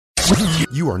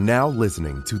You are now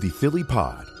listening to the Philly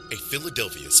Pod, a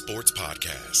Philadelphia sports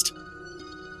podcast.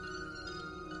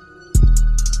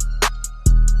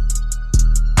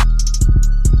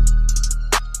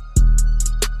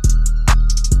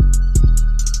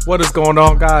 What is going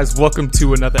on, guys? Welcome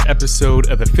to another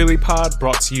episode of the Philly Pod,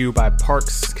 brought to you by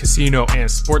Parks Casino and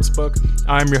Sportsbook.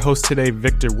 I'm your host today,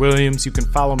 Victor Williams. You can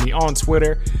follow me on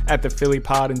Twitter at the Philly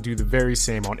Pod and do the very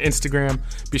same on Instagram.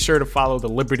 Be sure to follow the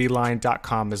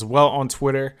LibertyLion.com as well on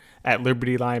Twitter at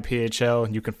LibertyLionPHL,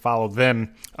 and you can follow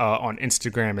them on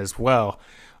Instagram as well.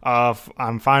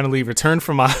 I'm finally returned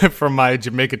from my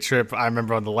Jamaica trip. I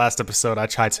remember on the last episode I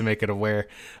tried to make it aware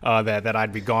that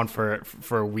I'd be gone for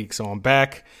a week, so I'm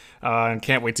back and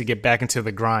can't wait to get back into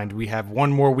the grind. We have one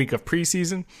more week of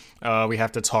preseason. We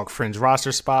have to talk Fringe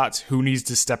roster spots, who needs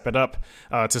to step it up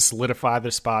to solidify their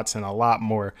spots, and a lot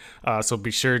more. So be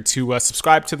sure to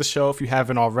subscribe to the show if you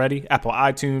haven't already. Apple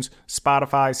iTunes,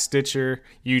 Spotify, Stitcher,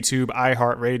 YouTube,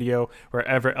 iHeartRadio,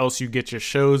 wherever else you get your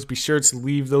shows. Be sure to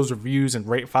leave those reviews and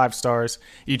rate 5 stars.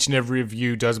 Each and every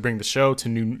review does bring the show to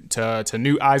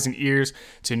new eyes and ears,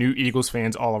 to new Eagles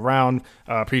fans all around.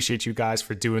 Appreciate you guys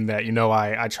for doing that. You know,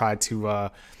 I tried to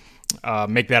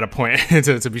make that a point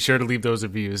to be sure to leave those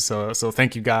reviews. So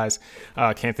thank you guys.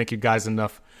 Can't thank you guys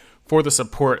enough for the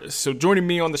support. So joining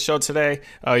me on the show today,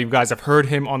 you guys have heard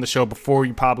him on the show before.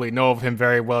 You probably know of him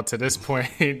very well to this point.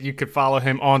 You can follow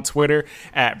him on Twitter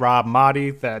at Rob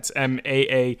Maaddi. That's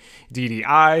Maaddi.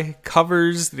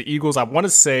 Covers the Eagles. I want to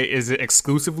say, is it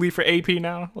exclusively for AP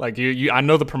now? Like I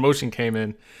know the promotion came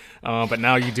in, but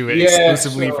now you do it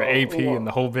exclusively for AP and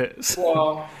the whole bit.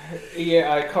 Well,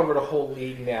 yeah, I cover the whole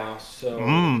league now, so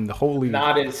the whole league.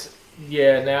 Now I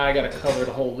got to cover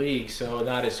the whole league, so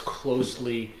not as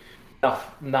closely. I'm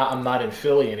not in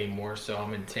Philly anymore, so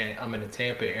I'm in the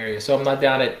Tampa area. So I'm not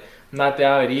down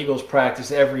at Eagles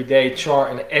practice every day,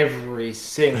 charting every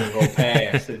single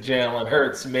pass that Jalen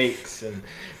Hurts makes and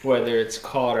whether it's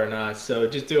caught or not. So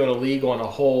just doing a league on a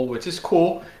whole, which is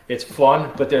cool. It's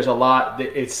fun, but there's a lot.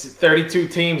 It's 32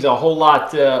 teams, a whole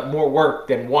lot more work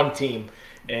than one team.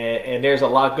 And there's a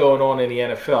lot going on in the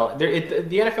NFL.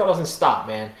 The NFL doesn't stop,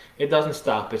 man. It doesn't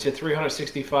stop. It's a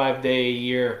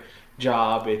 365-day-a-year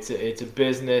job. It's a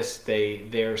business.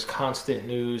 There's constant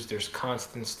news. There's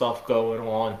constant stuff going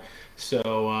on.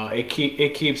 So it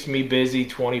keeps me busy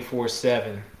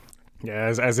 24/7.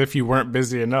 Yeah, as if you weren't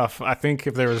busy enough. I think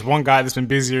if there was one guy that's been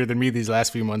busier than me these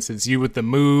last few months, it's you with the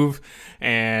move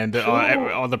and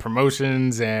all the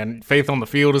promotions, and Faith on the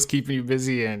field is keeping you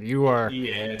busy, and you are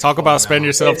talk about spreading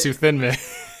yourself too thin, man.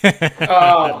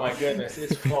 Oh my goodness,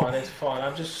 it's fun. It's fun.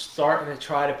 I'm just starting to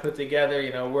try to put together,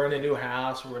 we're in a new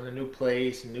house, we're in a new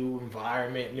place, new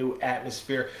environment, new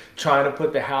atmosphere, trying to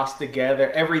put the house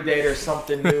together. Every day there's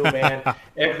something new, man.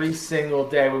 Every single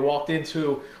day. We walked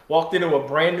into a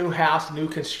brand new house, new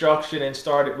construction, and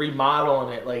started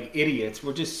remodeling it like idiots.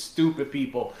 We're just stupid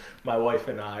people, my wife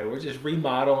and I. We're just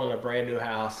remodeling a brand new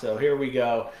house. So here we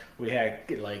go. We had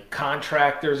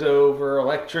contractors over,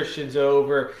 electricians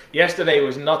over. Yesterday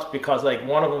was nuts because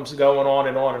one of them's going on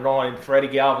and on and on, and Freddie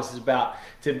Galvis is about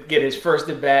to get his first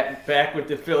at bat back with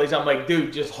the Phillies. I'm like,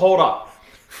 dude, just hold up.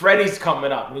 Freddie's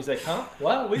coming up. And he's like, huh?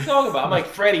 What are you talking about? I'm like,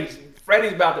 Freddie's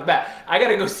about to bat. I got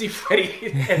to go see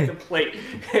Freddie at the plate.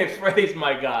 Freddie's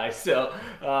my guy. So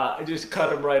I just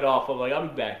cut him right off. I'm like, I'll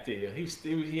be back to you.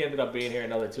 He ended up being here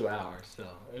another 2 hours. So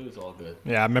it was all good.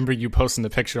 Yeah, I remember you posting the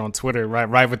picture on Twitter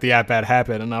right with the at-bat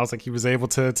happened. And I was like, he was able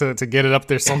to get it up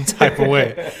there some type of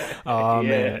way.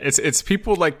 Man, it's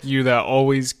people like you that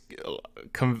always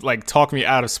talk me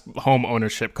out of home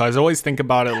ownership, because I always think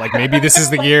about it like maybe this is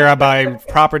the year I buy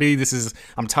property.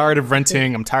 I'm tired of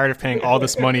renting. I'm tired of paying all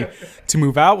this money to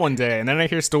move out one day. And then I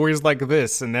hear stories like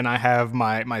this, and then I have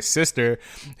my sister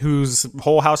whose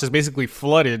whole house is basically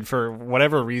flooded for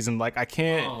whatever reason. Like I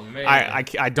can't,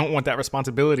 I don't want that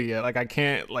responsibility yet. Like I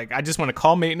can't, I just want to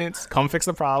call maintenance, come fix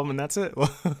the problem, and that's it.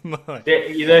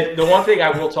 The one thing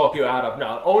I will talk you out of,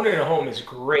 now, owning a home is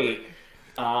great.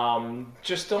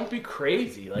 Just don't be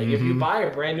crazy. If you buy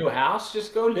a brand new house,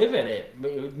 just go live in it.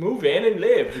 Move in and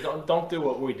live. Don't do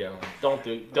what we do. Don't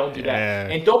do that.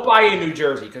 And don't buy in New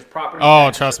Jersey, because property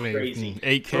taxes trust are me, crazy.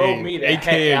 $8K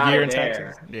a year in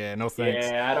taxes. Yeah, no thanks.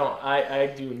 Yeah, I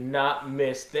do not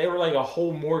miss. They were like a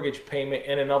whole mortgage payment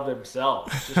in and of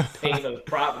themselves, just paying those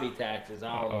property taxes.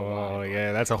 I don't know why. Oh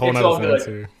yeah, that's a whole nother thing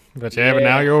too. But but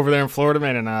now you're over there in Florida,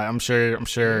 man, and I'm sure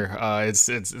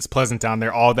it's pleasant down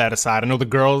there. All that aside, I know the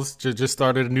girls just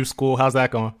started a new school. How's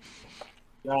that going?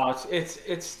 No,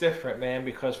 it's different, man,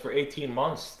 because for 18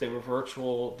 months they were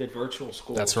did virtual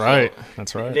school. That's So right.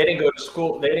 That's right. they didn't go to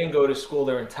school. They didn't go to school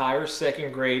their entire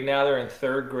second grade. Now they're in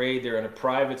third grade. They're in a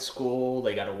private school.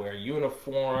 They got to wear a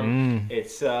uniform. Mm.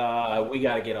 It's we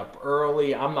got to get up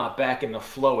early. I'm not back in the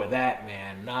flow of that,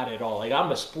 man. Not at all. Like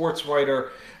I'm a sports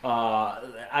writer.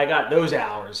 I got those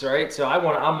hours, right? So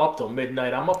I'm up till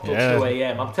midnight. I'm up till Yeah. 2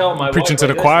 a.m. I'm telling my Preaching wife, to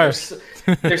like, the choir.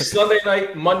 there's Sunday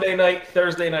night, Monday night,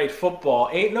 Thursday night football.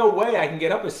 Ain't no way I can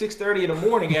get up at 6:30 in the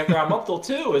morning after I'm up till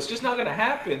 2. It's just not going to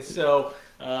happen. So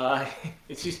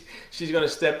she's going to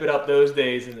step it up those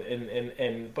days,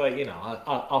 and but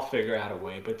I'll figure out a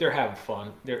way. But they're having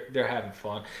fun. They're having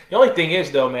fun. The only thing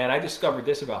is though, man, I discovered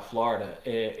this about Florida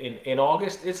in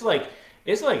August. It's like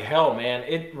hell, man.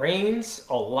 It rains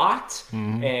a lot,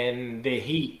 and the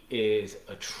heat is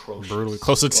atrocious. Brutal.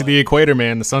 Closer to the equator,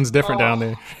 man. The sun's different down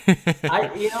there.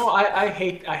 I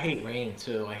hate rain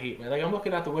too. I hate rain. Like I'm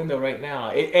looking out the window right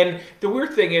now, and the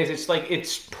weird thing is, it's like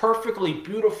it's perfectly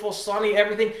beautiful, sunny,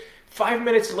 everything. 5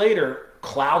 minutes later,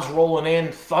 clouds rolling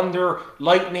in, thunder,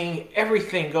 lightning,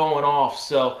 everything going off.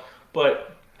 So,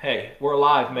 but hey, we're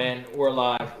alive, man. We're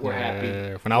alive. We're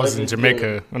happy. When I was in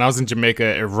Jamaica,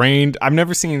 it rained. I've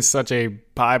never seen such a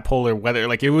bipolar weather.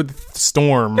 Like it would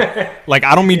storm. Like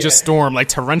I don't mean just storm, like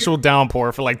torrential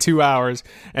downpour for like 2 hours,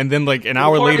 and then like an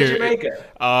hour later.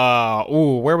 Jamaica?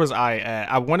 Where was I at?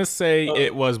 I want to say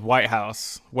it was White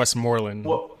House, Westmoreland.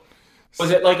 What,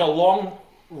 was it like a long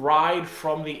ride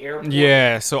from the airport?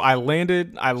 Yeah, so I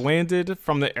landed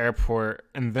from the airport,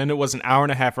 and then it was an hour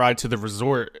and a half ride to the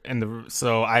resort,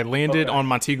 so I landed on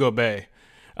Montego Bay,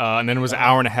 and then it was an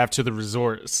hour and a half to the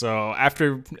resort. So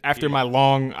after my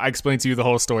long, I explained to you the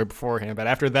whole story beforehand, but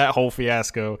after that whole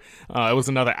fiasco, it was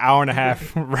another hour and a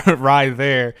half ride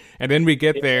there, and then we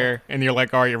get there, and you're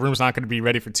like, all right, your room's not going to be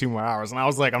ready for 2 more hours, and I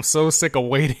was like, I'm so sick of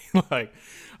waiting, like,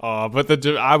 but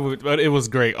it was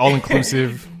great, all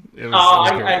inclusive.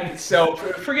 So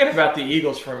forget about the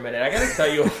Eagles for a minute. I got to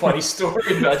tell you a funny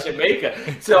story about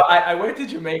Jamaica. So I went to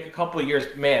Jamaica a couple of years.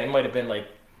 Man, it might have been like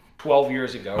 12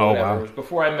 years ago or whatever. Wow. It was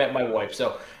before I met my wife.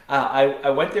 So I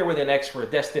went there with an ex for a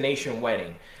destination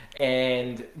wedding.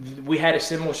 And we had a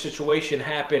similar situation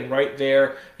happen right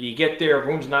there. You get there,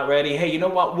 room's not ready. Hey, you know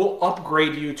what? We'll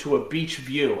upgrade you to a beach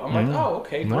view. I'm like, oh,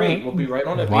 okay, great. We'll be right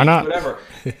on the beach, whatever.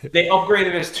 They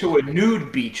upgraded us to a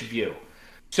nude beach view.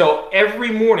 So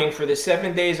every morning for the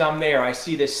 7 days I'm there, I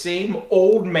see the same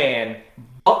old man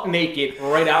butt naked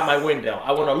right out my window.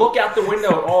 I want to look out the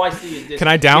window, and all I see is this. Can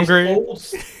I downgrade?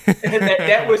 And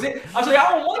that was it. I was like,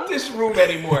 I don't want this room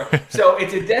anymore. So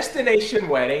it's a destination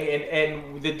wedding,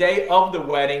 and the day of the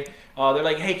wedding, they're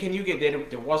like, hey, can you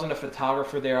there wasn't a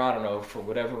photographer there, I don't know, for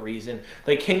whatever reason.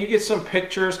 Like, can you get some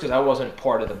pictures? Because I wasn't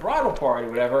part of the bridal party or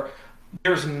whatever.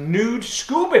 There's nude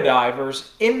scuba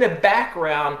divers in the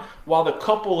background while the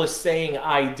couple is saying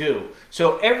I do.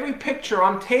 So every picture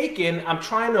I'm taking, I'm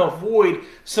trying to avoid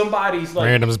somebody's like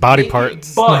random's body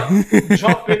parts butt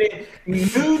jumping in.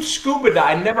 Nude scuba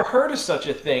dive. I never heard of such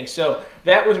a thing. So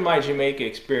that was my Jamaica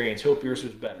experience. Hope yours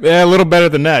was better. Yeah, a little better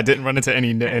than that. Didn't run into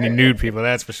any nude people,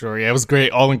 that's for sure. Yeah, it was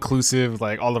great. All inclusive,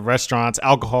 like all the restaurants,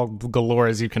 alcohol galore,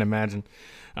 as you can imagine.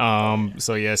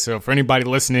 So for anybody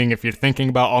listening, if you're thinking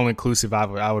about all inclusive,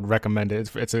 I would recommend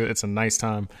it. It's a nice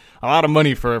time. A lot of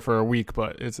money for a week,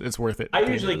 but it's worth it. I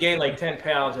usually gain like 10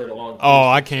 pounds at a long.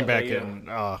 I came back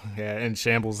in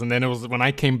shambles, and then it was when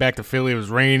I came back to Philly, it was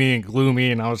rainy and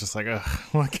gloomy, and I was just like, ugh.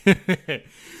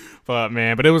 But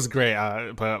it was great.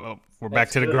 We're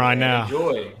back to the grind now.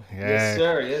 Enjoy.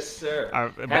 Yeah. Yes, sir.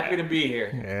 Happy to be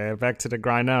here. Yeah, back to the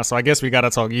grind now. So I guess we got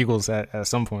to talk Eagles at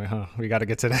some point, huh? We got to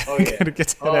get to that. Oh,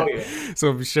 yeah. Yeah.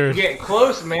 So be sure. We're getting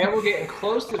close, man. We're getting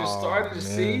close to the start of the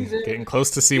season. Getting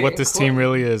close to see what this team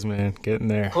really is, man. Getting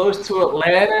there. Close to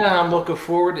Atlanta. I'm looking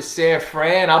forward to San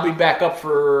Fran. I'll be back up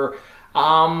for...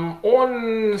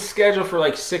 on schedule for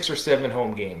like 6 or 7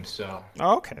 home games. So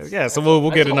okay, yeah. So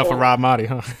we'll get enough of Rob Maaddi,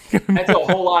 huh? That's a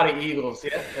whole lot of Eagles.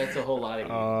 Yeah, that's a whole lot of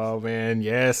Eagles. Oh man,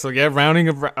 yeah. So yeah,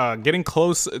 getting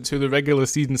close to the regular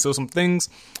season. So some things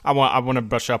I want to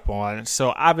brush up on.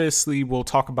 So obviously we'll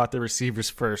talk about the receivers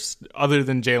first. Other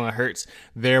than Jalen Hurts,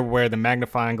 they're where the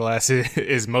magnifying glass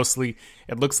is mostly.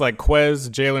 It looks like Quez,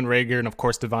 Jalen Reagor, and of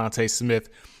course Devontae Smith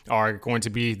are going to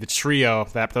be the trio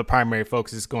that the primary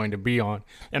focus is going to be on.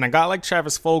 And a guy like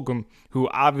Travis Fulgham, who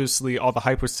obviously all the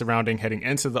hype was surrounding heading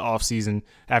into the offseason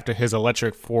after his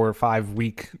electric 4 or 5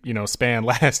 week, span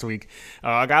last week.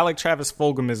 A guy like Travis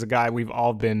Fulgham is a guy we've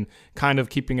all been kind of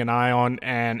keeping an eye on,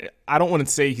 and I don't want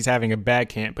to say he's having a bad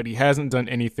camp, but he hasn't done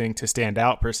anything to stand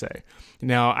out per se.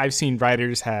 Now, I've seen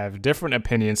writers have different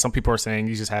opinions. Some people are saying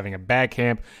he's just having a bad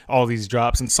camp, all these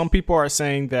drops, and some people are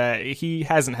saying that he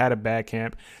hasn't had a bad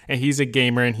camp and he's a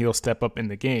gamer and he'll step up in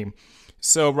the game.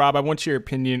 So, Rob, I want your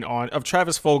opinion of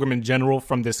Travis Fulgham in general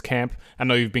from this camp. I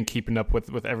know you've been keeping up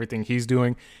with everything he's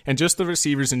doing. And just the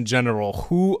receivers in general.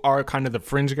 Who are kind of the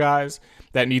fringe guys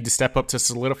that need to step up to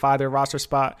solidify their roster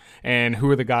spot? And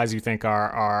who are the guys you think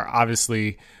are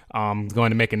obviously going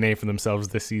to make a name for themselves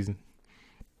this season?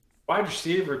 Wide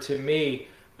receiver, to me,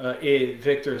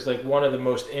 Victor, is like one of the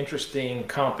most interesting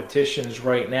competitions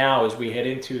right now as we head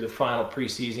into the final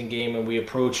preseason game and we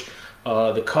approach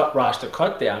the roster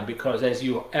cut down, because as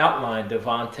you outlined,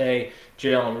 Devontae,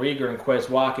 Jalen Reagor, and Quez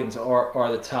Watkins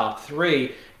are the top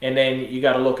three. And then you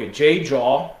got to look at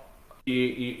J-Jaw,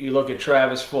 you look at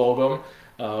Travis Fulgham,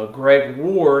 Greg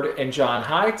Ward, and John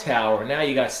Hightower. Now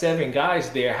you got 7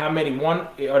 guys there. How many? Are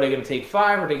they going to take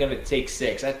 5 or are they going to take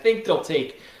 6? I think they'll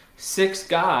take 6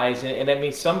 guys, and that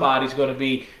means somebody's going to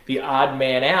be the odd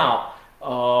man out.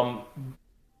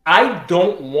 I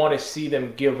don't want to see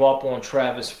them give up on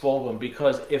Travis Fulgham,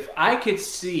 because if I could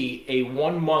see a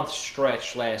 1-month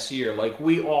stretch last year like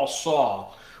we all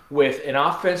saw with an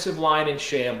offensive line in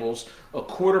shambles, a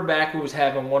quarterback who was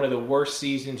having one of the worst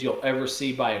seasons you'll ever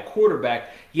see by a quarterback,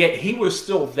 yet he was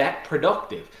still that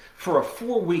productive. For a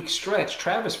 4-week stretch,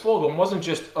 Travis Fulgham wasn't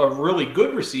just a really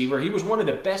good receiver. He was one of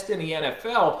the best in the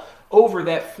NFL over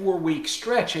that 4-week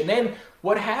stretch. And then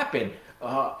what happened?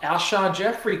 Alshon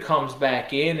Jeffrey comes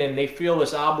back in, and they feel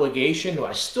this obligation.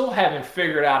 I still haven't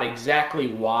figured out exactly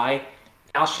why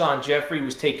Alshon Jeffrey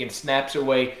was taking snaps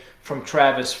away from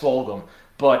Travis Fulgham.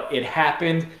 But it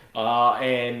happened,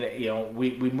 and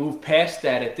we moved past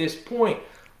that at this point.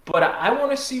 But I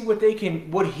want to see what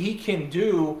he can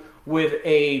do with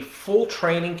a full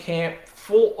training camp,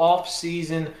 full off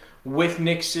season with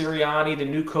Nick Sirianni, the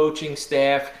new coaching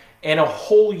staff, and a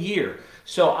whole year.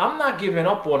 So I'm not giving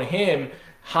up on him.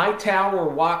 Hightower,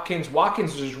 Watkins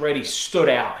was ready, stood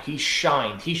out. He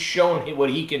shined. He's shown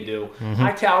what he can do. Mm-hmm.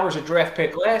 Hightower's a draft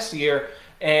pick last year,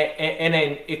 and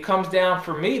then it comes down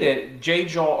for me to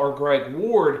J-Jaw or Greg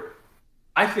Ward.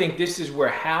 I think this is where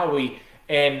Howie,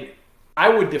 and I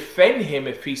would defend him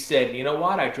if he said, you know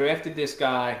what, I drafted this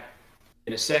guy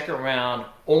in the 2nd round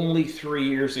only 3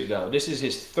 years ago. This is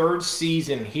his 3rd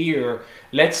season here.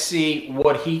 Let's see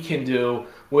what he can do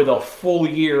with a full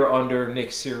year under Nick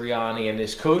Sirianni and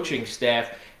this coaching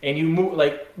staff. And you move,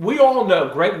 like we all know,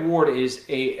 Greg Ward is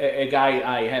a guy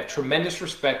I have tremendous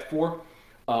respect for.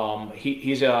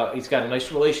 He's got a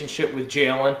nice relationship with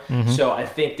Jalen, so I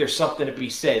think there's something to be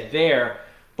said there.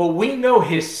 But we know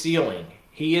his ceiling.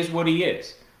 He is what he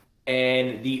is.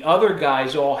 And the other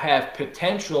guys all have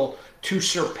potential to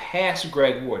surpass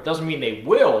Greg Ward. Doesn't mean they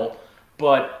will,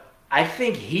 but I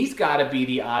think he's got to be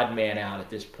the odd man out at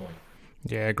this point.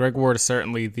 Yeah, Greg Ward is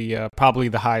certainly the probably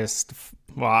the highest,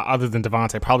 well, other than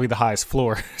Devontae, probably the highest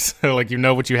floor. So, like, you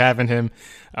know what you have in him.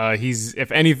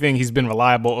 If anything, he's been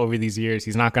reliable over these years.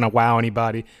 He's not going to wow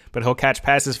anybody, but he'll catch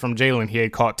passes from Jalen. He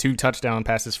had caught 2 touchdown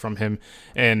passes from him,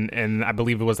 and I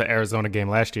believe it was the Arizona game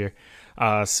last year.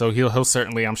 So he'll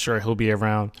certainly, I'm sure he'll be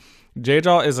around.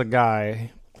 J-Jaw is a guy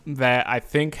that I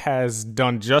think has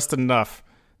done just enough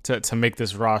to make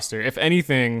this roster. If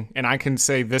anything, and I can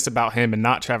say this about him and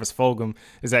not Travis Fulgham,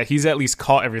 is that he's at least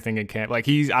caught everything in camp. Like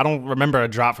I don't remember a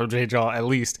drop from J-Jaw at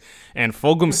least. And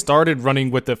Fulgham started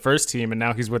running with the first team and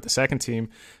now he's with the second team.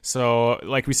 So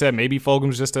like we said, maybe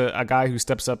Fulgham's just a guy who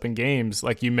steps up in games.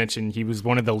 Like you mentioned, he was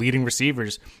one of the leading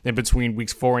receivers in between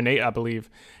weeks 4 and 8, I believe.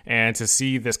 And to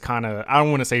see this kind of, I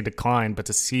don't want to say decline, but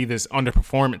to see this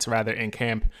underperformance rather in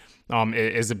camp,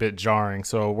 is a bit jarring.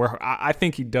 So I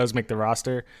think he does make the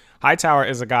roster. Hightower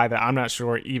is a guy that I'm not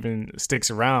sure even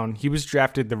sticks around. He was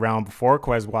drafted the round before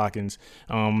Quez Watkins,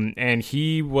 and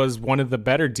he was one of the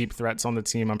better deep threats on the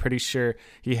team. I'm pretty sure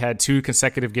he had 2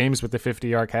 consecutive games with the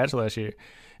 50-yard catch last year.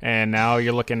 And now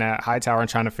you're looking at Hightower and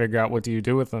trying to figure out what do you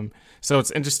do with him. So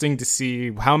it's interesting to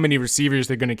see how many receivers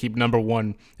they're going to keep number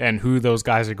 1 and who those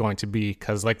guys are going to be.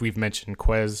 Because like we've mentioned,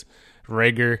 Quez,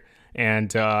 Reagor, and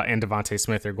Devontae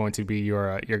Smith are going to be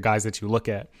your guys that you look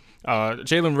at.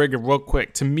 Jalen Reagor, real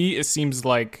quick. To me, it seems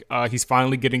like he's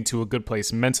finally getting to a good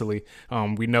place mentally.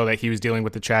 We know that he was dealing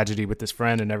with the tragedy with his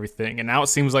friend and everything, and now it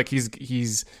seems like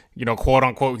he's quote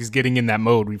unquote, he's getting in that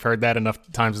mode. We've heard that enough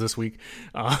times this week.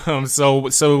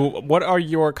 So what are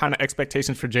your kind of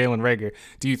expectations for Jalen Reagor?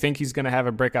 Do you think he's going to have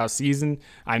a breakout season?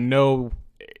 I know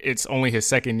it's only his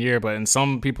second year, but in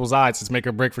some people's eyes, it's make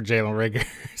or break for Jalen Reagor.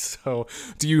 So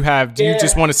do you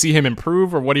just want to see him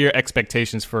improve, or what are your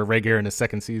expectations for Reagor in his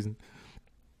second season?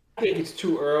 I think it's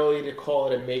too early to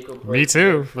call it a make or break. Me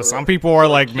too. But some people are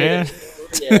like, man.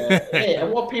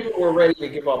 And what people were ready to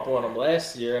give up on him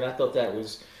last year, and I thought that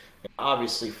was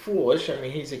obviously foolish. I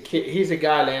mean, he's a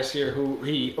guy last year who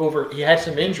he had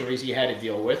some injuries he had to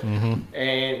deal with,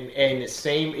 and the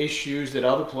same issues that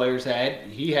other players had,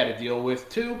 he had to deal with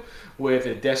too, with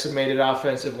a decimated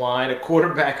offensive line, a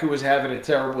quarterback who was having a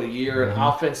terrible year, an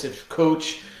offensive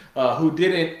coach who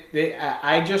didn't.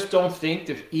 I just don't think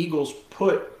the Eagles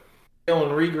put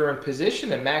Jalen Reagor in position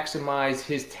to maximize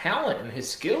his talent and his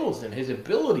skills and his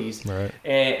abilities. Right.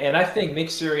 And I think Nick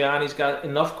Sirianni's got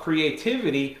enough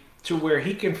creativity to where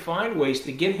he can find ways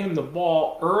to get him the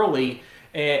ball early.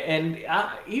 And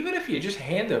even if you just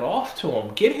hand it off to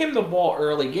him, get him the ball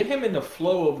early, get him in the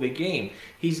flow of the game.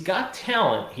 He's got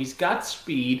talent. He's got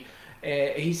speed.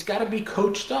 He's got to be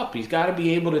coached up. He's got to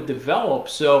be able to develop.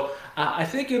 So I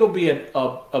think it'll be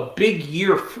a big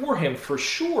year for him for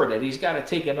sure, that he's got to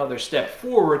take another step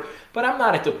forward. But I'm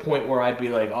not at the point where I'd be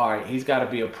like, all right, he's got to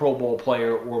be a Pro Bowl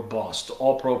player or bust,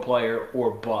 All-Pro player or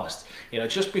bust.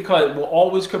 Just because we'll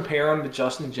always compare him to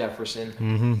Justin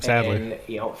Jefferson. Sadly.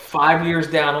 And 5 years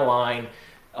down the line,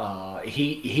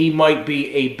 he might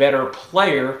be a better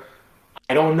player.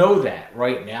 I don't know that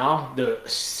right now.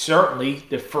 Certainly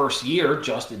the first year,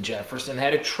 Justin Jefferson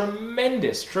had a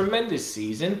tremendous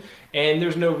season, and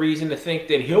there's no reason to think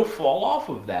that he'll fall off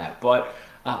of that. But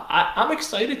I'm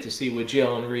excited to see what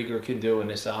Jalen Reagor can do in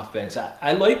this offense.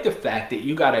 I like the fact that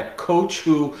you got a coach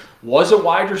who was a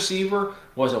wide receiver,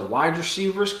 was a wide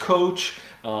receivers coach.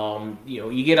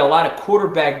 You get a lot of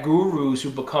quarterback gurus who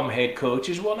become head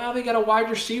coaches. Well, now they got a wide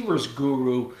receivers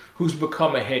guru who's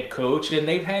become a head coach, and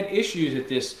they've had issues at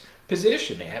this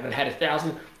position. They haven't had a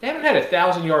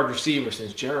 1,000-yard receiver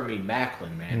since Jeremy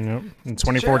Maclin, man. Yep. In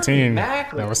 2014,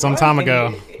 that was some time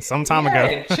ago.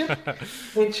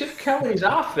 And Chip Kelly's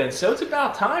offense. So it's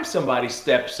about time somebody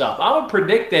steps up. I would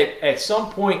predict that at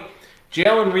some point,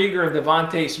 Jalen Reagor and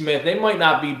Devontae Smith, they might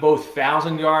not be both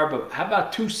 1,000-yard, but how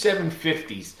about two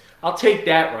 750s? I'll take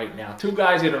that right now. Two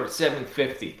guys that are at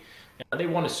 750. They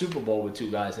won a Super Bowl with two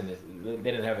guys, and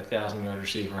they didn't have a 1,000-yard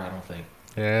receiver, I don't think.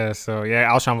 Yeah, so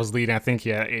Alshon was leading. I think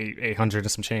 800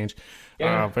 and some change.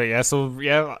 Yeah.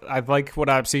 I like what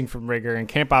I'm seeing from Reagor. In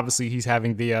camp, obviously, he's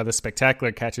having the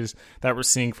spectacular catches that we're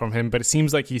seeing from him. But it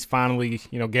seems like he's finally,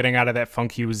 getting out of that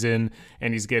funk he was in,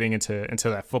 and he's getting into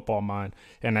that football mind,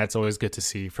 and that's always good to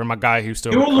see from a guy who's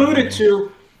still. You alluded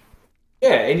to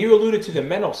the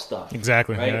mental stuff.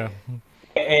 Exactly. Right? Yeah.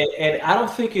 And I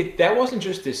don't think that wasn't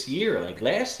just this year. Like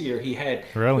last year, he had.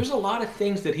 Really? There's a lot of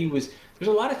things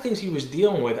he was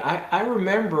dealing with. I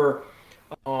remember,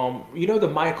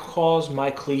 the My Cause,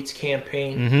 My Cleats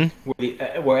campaign,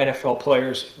 where NFL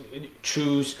players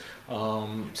choose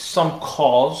some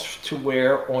cause to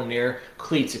wear on their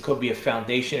cleats. It could be a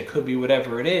foundation, it could be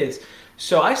whatever it is.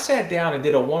 So I sat down and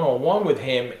did a one-on-one with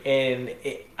him, and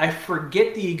I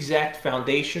forget the exact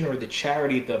foundation or the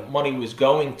charity the money was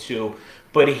going to,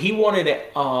 but he wanted to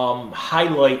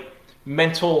highlight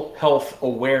mental health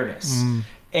awareness.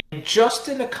 And just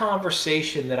in the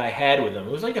conversation that I had with him,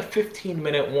 it was like a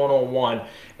 15-minute one-on-one,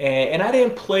 and I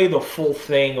didn't play the full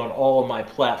thing on all of my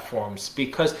platforms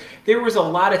because there was a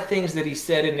lot of things that he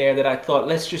said in there that I thought,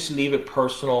 let's just leave it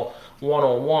personal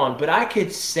one-on-one. But I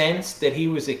could sense that he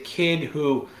was a kid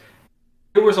who,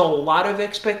 there was a lot of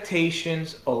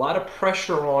expectations, a lot of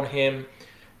pressure on him,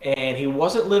 and he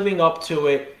wasn't living up to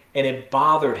it, and it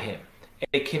bothered him. And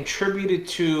it contributed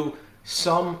to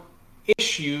some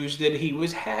issues that he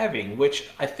was having, which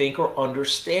I think are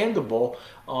understandable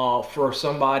for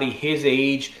somebody his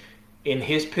age, in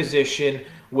his position,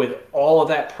 with all of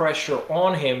that pressure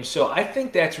on him. So I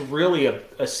think that's really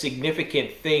a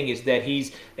significant thing, is that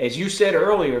he's, as you said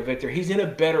earlier, Victor, he's in a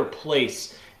better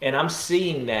place. And I'm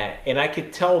seeing that. And I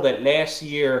could tell that last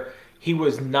year he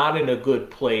was not in a good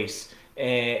place.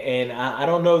 And I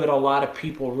don't know that a lot of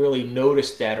people really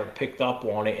noticed that or picked up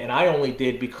on it. And I only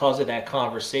did because of that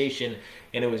conversation,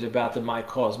 and it was about the My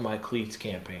Cause, My Cleats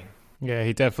campaign. Yeah,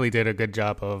 he definitely did a good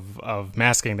job of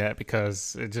masking that,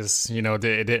 because it just, it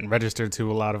didn't register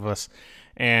to a lot of us.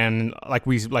 And like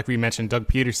we mentioned, Doug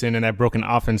Peterson and that broken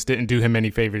offense didn't do him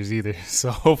any favors either. So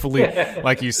hopefully,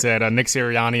 like you said, Nick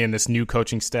Sirianni and this new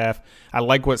coaching staff, I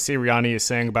like what Sirianni is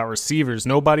saying about receivers.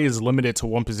 Nobody is limited to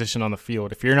one position on the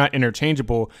field. If you're not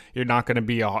interchangeable, you're not going to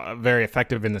be very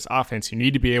effective in this offense. You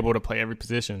need to be able to play every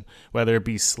position, whether it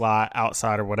be slot,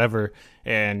 outside, or whatever.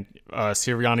 And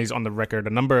Sirianni's on the record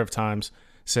a number of times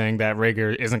saying that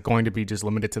Reagor isn't going to be just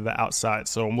limited to the outside.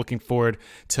 So I'm looking forward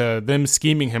to them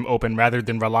scheming him open rather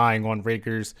than relying on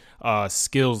Reagor's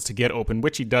skills to get open,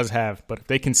 which he does have. But if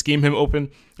they can scheme him open,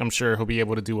 I'm sure he'll be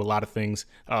able to do a lot of things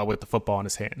with the football in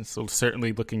his hands. So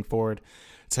certainly looking forward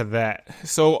to that.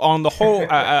 So on the whole,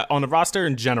 on the roster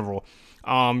in general,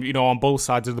 on both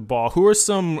sides of the ball, who are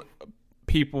some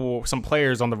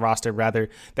players on the roster rather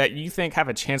that you think have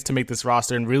a chance to make this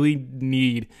roster and really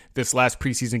need this last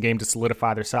preseason game to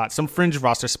solidify their spot? Some fringe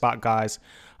roster spot guys,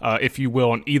 if you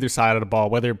will, on either side of the ball,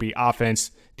 whether it be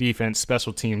offense, defense,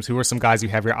 special teams. Who are some guys you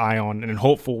have your eye on and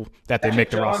hopeful that they make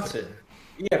the roster?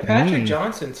 Yeah, Patrick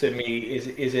Johnson to me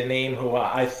is a name who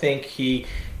I think he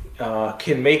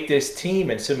can make this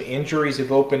team, and some injuries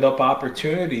have opened up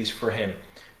opportunities for him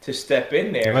to step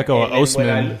in there. Like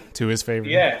Osman to his favor.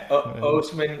 Yeah,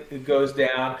 Osman goes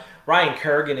down. Ryan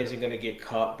Kerrigan isn't going to get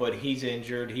cut, but he's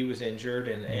injured. He was injured,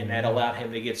 and that allowed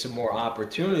him to get some more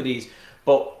opportunities.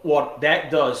 But what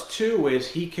that does, too,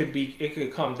 is it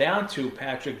could come down to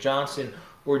Patrick Johnson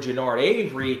or Jannard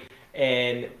Avery.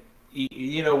 And,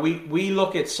 we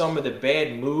look at some of the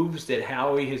bad moves that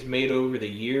Howie has made over the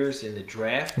years in the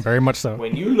draft. Very much so.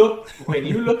 When you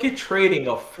look at trading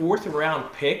a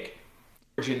fourth-round pick,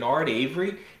 Jannard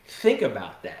Avery, think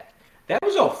about that. That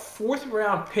was a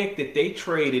fourth-round pick that they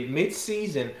traded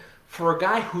mid-season for a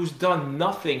guy who's done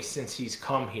nothing since he's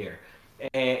come here.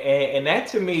 And that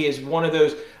to me is one of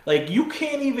those, like, you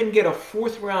can't even get a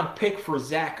fourth-round pick for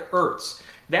Zach Ertz.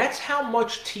 That's how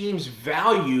much teams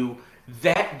value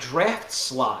that draft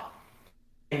slot.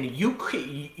 And you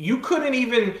couldn't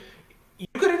even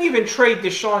trade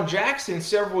Deshaun Jackson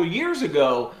several years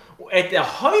ago. At the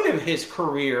height of his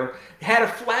career, had to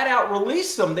flat out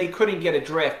release him. They couldn't get a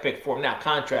draft pick for him. Now,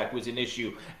 contract was an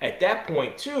issue at that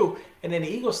point, too. And then the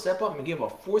Eagles step up and give a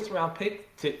fourth-round pick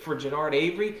for Jannard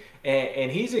Avery.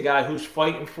 And he's a guy who's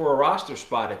fighting for a roster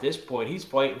spot at this point. He's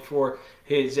fighting for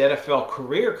his NFL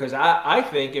career, because I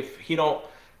think if he don't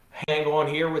hang on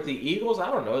here with the Eagles,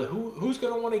 I don't know, who's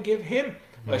going to want to give him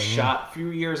a shot a few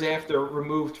years after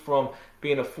removed from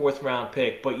being a fourth-round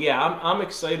pick. But, yeah, I'm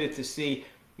excited to see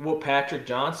what Patrick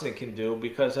Johnson can do,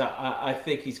 because I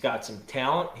think he's got some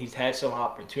talent. He's had some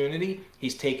opportunity.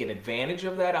 He's taken advantage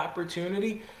of that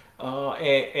opportunity.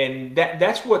 And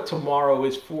that's what tomorrow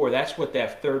is for. That's what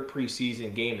that third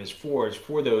preseason game is for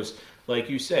those,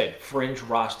 like you said, fringe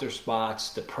roster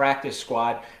spots, the practice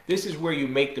squad. This is where you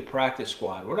make the practice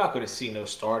squad. We're not going to see no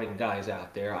starting guys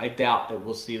out there. I doubt that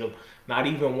we'll see them, not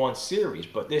even one series.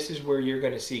 But this is where you're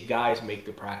going to see guys make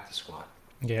the practice squad.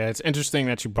 Yeah, it's interesting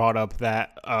that you brought up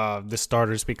that the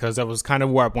starters, because that was kind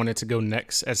of where I wanted to go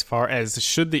next, as far as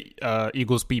should the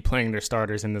Eagles be playing their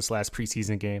starters in this last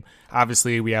preseason game.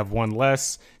 Obviously, we have one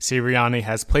less. Sirianni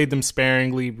has played them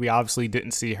sparingly. We obviously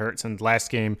didn't see Hurts in the last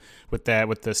game with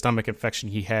the stomach infection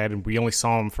he had, and we only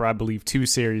saw him for, I believe, 2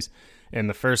 series in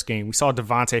the first game. We saw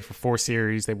Devontae for 4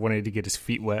 series. They wanted to get his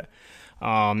feet wet.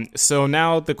 So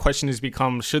now the question has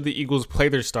become, should the Eagles play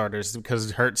their starters?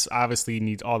 Because Hurts obviously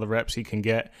needs all the reps he can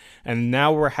get. And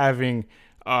now the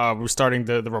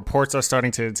reports are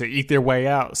starting to eat their way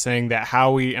out, saying that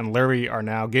Howie and Lurie are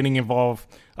now getting involved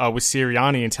with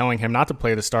Sirianni and telling him not to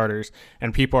play the starters.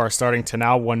 And people are starting to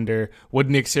now wonder, would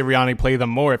Nick Sirianni play them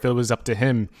more if it was up to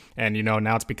him? And,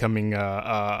 now it's becoming,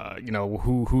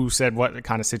 who said what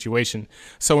kind of situation.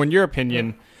 So in your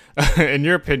opinion,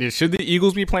 should the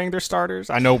Eagles be playing their starters?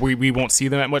 I know we won't see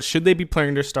them that much. Should they be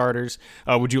playing their starters?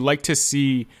 Would you like to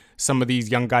see some of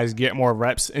these young guys get more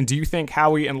reps? And do you think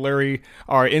Howie and Lurie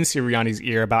are in Sirianni's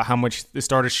ear about how much the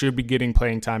starters should be getting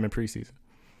playing time in preseason?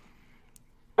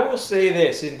 I will say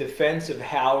this in defense of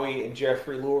Howie and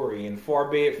Jeffrey Lurie, and far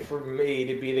be it from me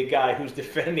to be the guy who's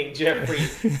defending Jeffrey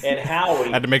and Howie.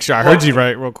 I had to make sure I heard you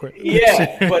right real quick.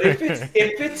 Yeah, but if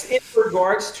it's in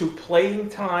regards to playing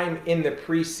time in the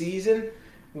preseason,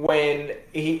 when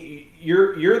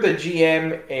you're the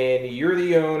GM and you're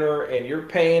the owner and you're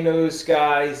paying those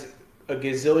guys a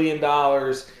gazillion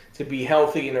dollars to be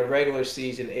healthy in a regular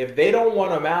season, if they don't want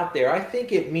them out there, I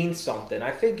think it means something. I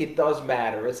think it does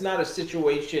matter. It's not a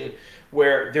situation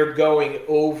where they're going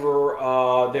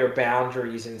over their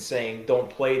boundaries and saying, don't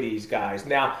play these guys.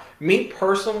 Now, me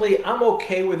personally, I'm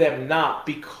okay with them not,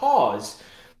 because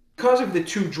because of the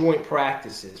two joint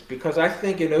practices. Because I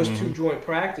think in those two joint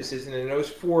practices and in those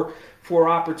four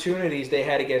opportunities they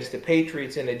had against the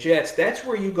Patriots and the Jets, that's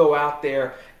where you go out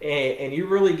there and you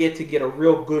really get a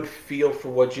real good feel for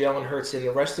what Jalen Hurts and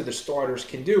the rest of the starters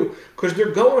can do, because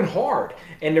they're going hard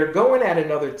and they're going at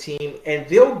another team, and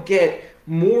they'll get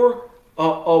more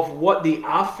of what the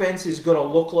offense is going to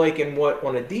look like and what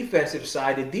on the defensive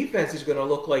side the defense is going to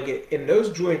look like in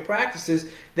those joint practices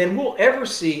than we'll ever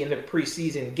see in the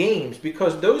preseason games,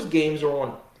 because those games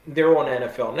they're on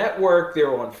NFL Network,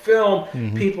 they're on film,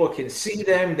 people can see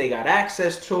them, they got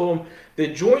access to them. The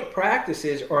joint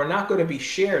practices are not going to be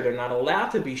shared. They're not allowed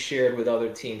to be shared with other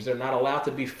teams. They're not allowed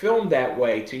to be filmed that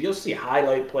way. So you'll see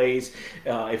highlight plays.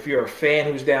 If you're a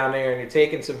fan who's down there and you're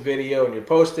taking some video and you're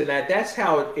posting that, that's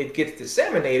how it gets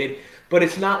disseminated. But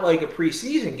it's not like a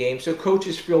preseason game, so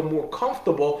coaches feel more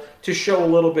comfortable to show a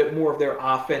little bit more of their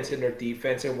offense and their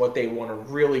defense and what they want to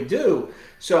really do.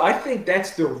 So I think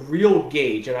that's the real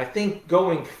gauge. And I think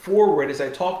going forward, as I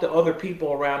talk to other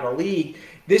people around the league,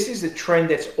 this is a trend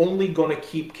that's only going to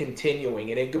keep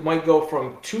continuing. And it might go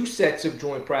from 2 sets of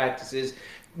joint practices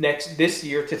this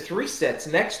year to 3 sets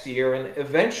next year, and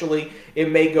eventually it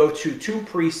may go to 2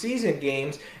 preseason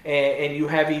games, and you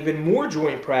have even more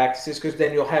joint practices, because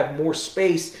then you'll have more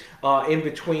space in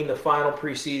between the final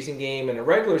preseason game and the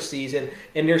regular season.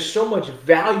 And there's so much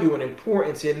value and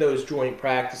importance in those joint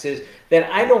practices that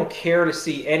I don't care to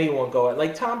see anyone go at.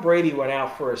 Like Tom Brady went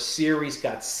out for a series,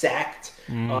 got sacked.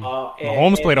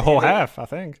 Mahomes played a whole half, I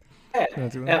think.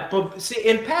 But see,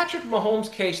 in Patrick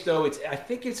Mahomes' case, though, I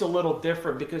think it's a little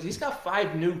different, because he's got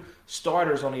 5 new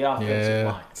starters on the offensive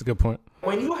line. That's a good point.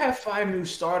 When you have 5 new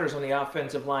starters on the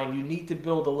offensive line, you need to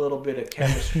build a little bit of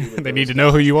chemistry with They need to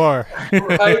know who you are.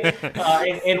 Right?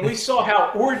 And we saw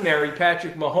how ordinary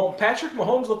Patrick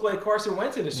Mahomes looked like Carson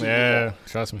Wentz in the Super Bowl. Yeah,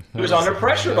 trust me. He was under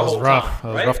pressure the whole time. It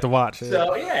was rough to watch. Yeah.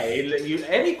 So,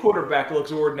 any quarterback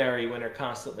looks ordinary when they're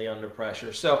constantly under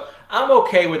pressure. So I'm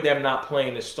okay with them not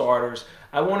playing the starters.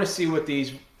 I want to see what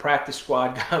these practice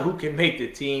squad guys who can make the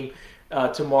team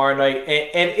tomorrow night.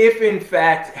 And if, in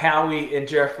fact, Howie and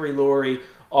Jeffrey Lurie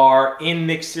are in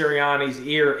Nick Sirianni's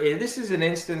ear, this is an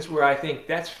instance where I think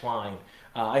that's fine.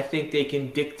 I think they can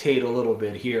dictate a little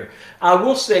bit here. I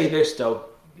will say this, though.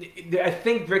 I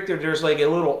think, Victor, there's like a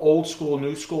little old school,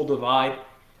 new school divide.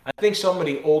 I think some of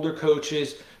the older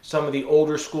coaches, some of the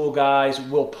older school guys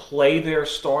will play their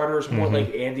starters more,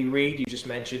 like Andy Reid. You just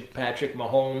mentioned Patrick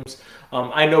Mahomes.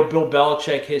 I know Bill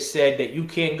Belichick has said that you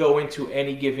can't go into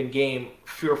any given game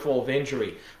fearful of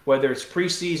injury, whether it's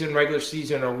preseason, regular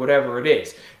season, or whatever it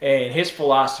is. And his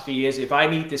philosophy is, if I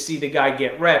need to see the guy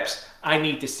get reps, I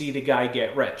need to see the guy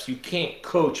get reps. You can't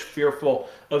coach fearful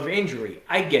of injury.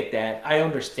 I get that. I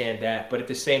understand that. But at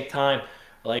the same time,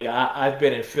 like I've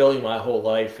been in Philly my whole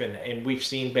life, and we've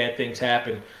seen bad things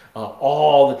happen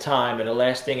all the time. And the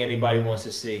last thing anybody wants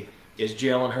to see is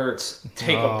Jalen Hurts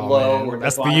take a blow, man. or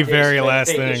That's the very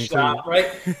last thing, shot,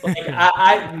 right? Like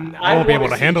I won't be able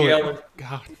to handle Jalen, it.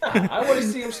 God. I want to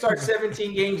see him start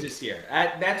 17 games this year.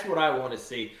 That's what I want to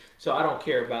see. So I don't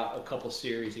care about a couple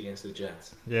series against the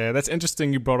Jets. Yeah, that's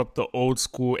interesting you brought up the old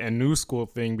school and new school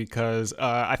thing, because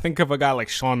I think of a guy like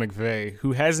Sean McVay,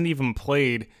 who hasn't even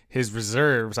played his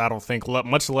reserves, I don't think,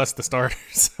 much less the starters.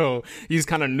 So he's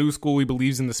kind of new school. He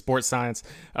believes in the sports science.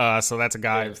 So that's a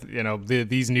guy,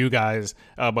 these new guys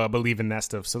believe in that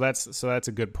stuff. So that's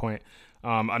a good point.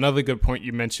 Another good point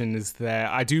you mentioned is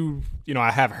that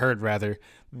I have heard rather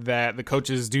that the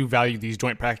coaches do value these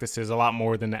joint practices a lot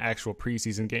more than the actual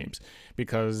preseason games,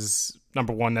 because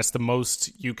number one, that's the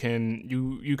most you can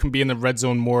be in the red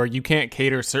zone more. You can't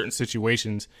cater certain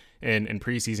situations in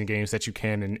preseason games that you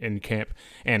can in camp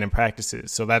and in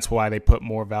practices. So that's why they put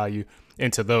more value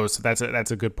into those. So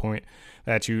that's a good point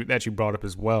that you brought up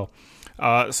as well.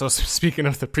 So speaking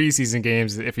of the preseason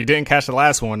games, if you didn't catch the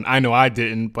last one, I know I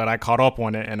didn't, but I caught up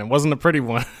on it, and it wasn't a pretty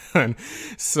one.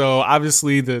 So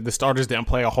obviously the starters didn't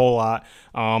play a whole lot,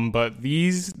 but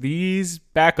these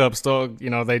backups, still,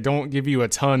 they don't give you a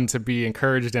ton to be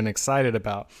encouraged and excited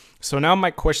about. So now my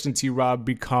question to you, Rob,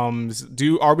 becomes: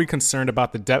 are we concerned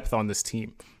about the depth on this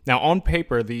team? Now, on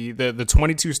paper, the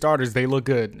 22 starters, they look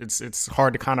good. It's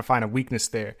hard to kind of find a weakness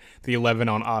there, the 11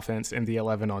 on offense and the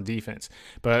 11 on defense.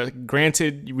 But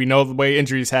granted, we know the way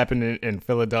injuries happen in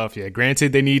Philadelphia.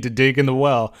 Granted, they need to dig in the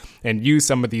well and use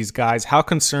some of these guys. How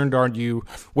concerned are you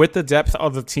with the depth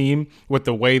of the team, with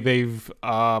the way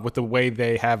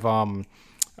they have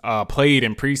played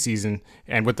in preseason,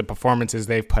 and with the performances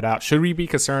they've put out? Should we be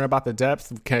concerned about the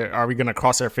depth? Are we going to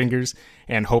cross our fingers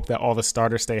and hope that all the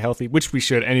starters stay healthy, which we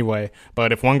should anyway?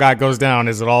 But if one guy goes down,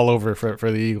 is it all over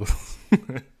for the Eagles?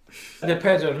 It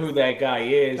depends on who that guy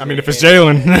is. I mean, if it's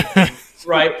Jalen.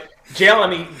 Right.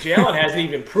 Jalen hasn't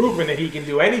even proven that he can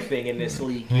do anything in this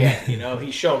league yet.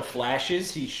 He's shown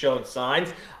flashes. He's shown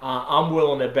signs. I'm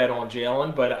willing to bet on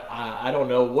Jalen, but I don't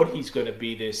know what he's going to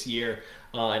be this year.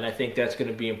 And I think that's going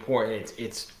to be important.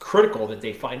 It's critical that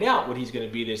they find out what he's going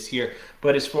to be this year.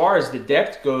 But as far as the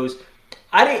depth goes,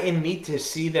 I didn't need to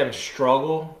see them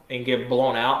struggle and get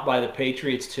blown out by the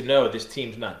Patriots to know this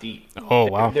team's not deep. Oh,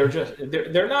 wow.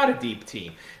 They're not a deep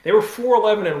team. They were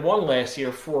 4-11-1 last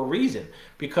year for a reason,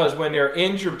 because when they're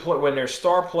injured, when their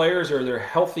star players or their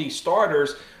healthy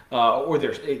starters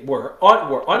were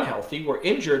unhealthy, were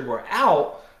injured, were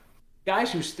out,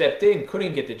 guys who stepped in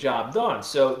couldn't get the job done.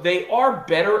 So they are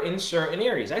better in certain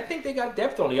areas. I think they got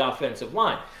depth on the offensive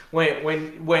line.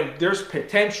 When there's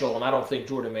potential, and I don't think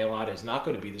Jordan Mailata is not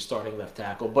going to be the starting left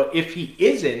tackle, but if he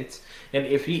isn't, and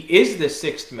if he is the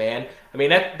sixth man, I mean,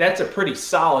 that's a pretty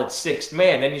solid sixth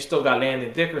man. Then you still got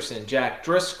Landon Dickerson, Jack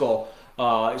Driscoll,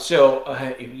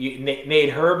 Nate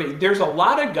Herbie. There's a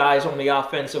lot of guys on the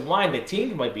offensive line that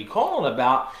teams might be calling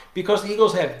about because the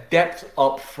Eagles have depth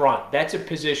up front. That's a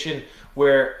position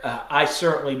where I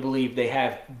certainly believe they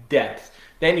have depth.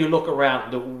 Then you look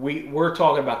around, we're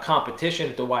talking about competition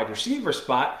at the wide receiver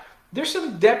spot. There's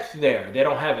some depth there. They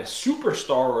don't have a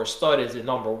superstar or a stud as a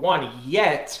number one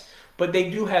yet, but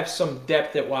they do have some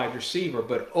depth at wide receiver.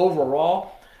 But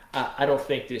overall, I don't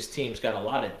think this team's got a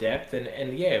lot of depth.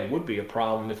 And yeah, it would be a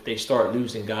problem if they start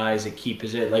losing guys that keep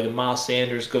his it. Like if Miles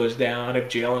Sanders goes down, if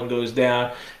Jalen goes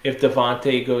down, if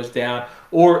Devontae goes down,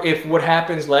 or if what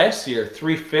happens last year,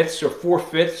 3/5 or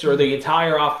 4/5 or the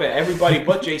entire offense, everybody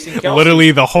but Jason Kelce.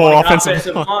 Literally the whole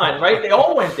offensive line, right? They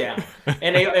all went down.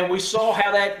 And we saw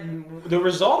how the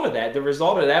result of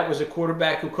that was a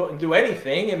quarterback who couldn't do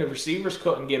anything, and the receivers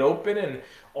couldn't get open, and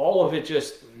all of it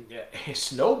just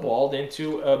snowballed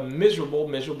into a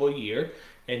miserable year.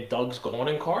 And Doug's gone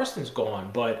and Carson's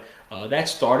gone. But that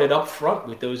started up front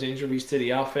with those injuries to the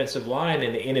offensive line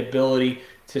and the inability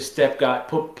to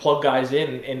plug guys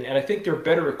in. And I think they're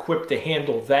better equipped to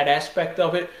handle that aspect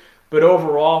of it. But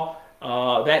overall,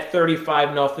 that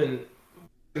 35-0 to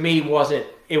me wasn't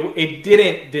 – it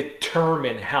didn't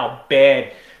determine how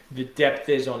bad the depth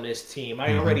is on this team.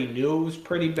 I already knew it was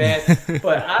pretty bad,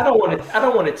 but I don't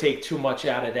want to take too much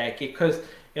out of that because –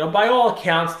 by all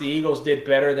accounts, the Eagles did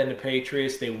better than the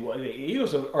Patriots. The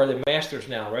Eagles are the masters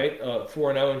now, right?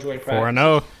 4-0 in joint practice.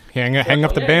 4-0. Hang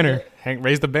up the banner.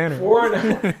 Raise the banner.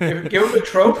 4-0. Give them a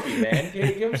trophy, man.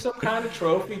 Give them some kind of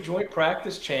trophy. Joint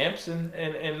practice champs,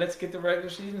 and let's get the regular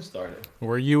season started.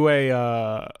 Were you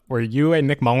a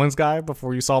Nick Mullins guy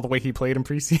before you saw the way he played in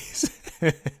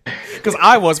preseason? Because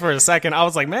I was for a second. I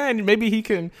was like, man, maybe he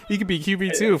can be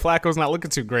QB too. Flacco's not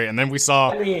looking too great, and then we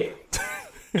saw.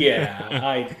 Yeah,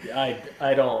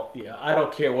 I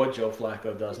don't care what Joe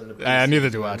Flacco does in the preseason. Neither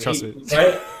do I. Trust me.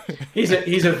 Right?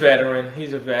 He's a veteran.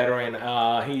 He's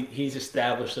he's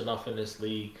established enough in this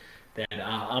league that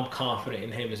I'm confident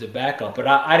in him as a backup. But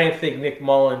I didn't think Nick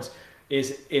Mullins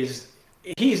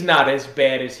he's not as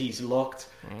bad as he's looked,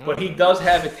 but he does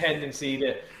have a tendency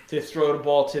to throw the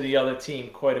ball to the other team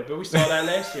quite a bit. We saw that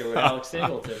last year with Alex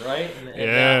Singleton, right?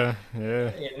 And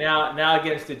now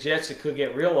against the Jets, it could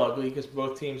get real ugly because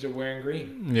both teams are wearing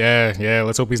green. Yeah.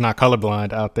 Let's hope he's not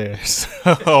colorblind out there.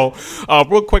 So,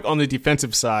 real quick on the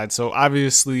defensive side. So,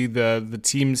 obviously, the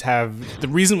teams have – the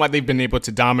reason why they've been able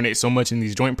to dominate so much in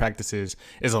these joint practices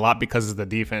is a lot because of the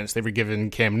defense. They were giving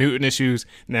Cam Newton issues.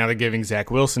 Now they're giving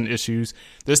Zach Wilson issues.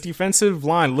 This defensive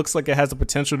line looks like it has the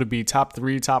potential to be top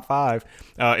 3, top 5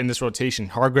 in this rotation.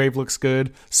 Hargrave looks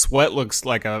good. Sweat looks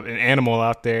like an animal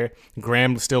out there.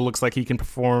 Graham still looks like he can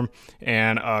perform,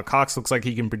 and Cox looks like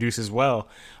he can produce as well.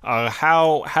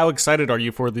 How excited are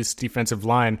you for this defensive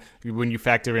line when you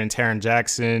factor in Taron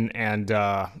Jackson and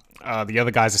the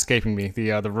other guy's escaping me,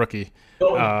 the rookie?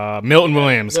 Milton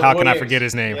Williams. How can I forget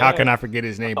his name?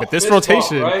 But this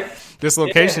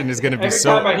rotation, is going to be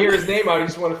so. Every time I hear his name, I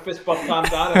just want to fist bump Tom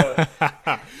Donovan.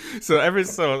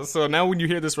 So now when you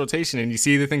hear this rotation and you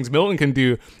see the things Milton can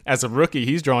do as a rookie,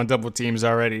 he's drawing double teams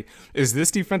already. Is this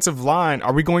defensive line?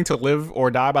 Are we going to live or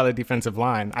die by the defensive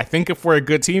line? I think if we're a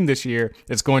good team this year,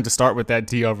 it's going to start with that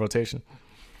DL rotation.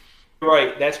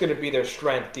 Right, that's going to be their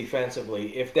strength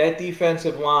defensively. If that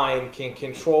defensive line can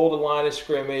control the line of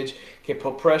scrimmage, can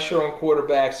put pressure on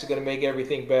quarterbacks, it's going to make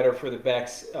everything better for the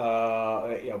backs,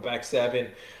 back seven.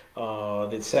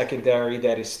 The secondary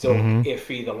that is still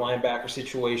iffy, the linebacker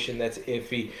situation that's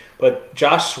iffy. But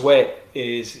Josh Sweat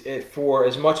is, for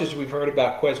as much as we've heard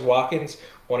about Quez Watkins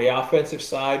on the offensive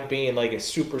side being like a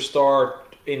superstar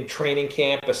in training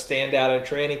camp, a standout in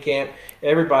training camp,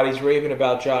 everybody's raving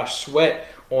about Josh Sweat.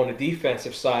 on the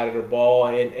defensive side of the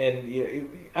ball. Did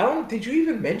you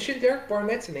even mention Derek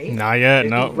Barnett's name? Not yet.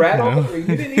 You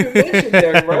didn't even mention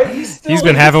Derek, right? He's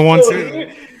been having one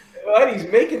too. Right,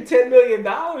 he's making $10 million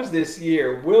this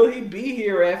year. Will he be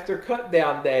here after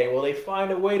cutdown day? Will they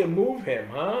find a way to move him?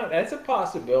 Huh? That's a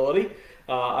possibility.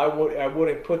 I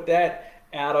wouldn't put that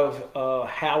out of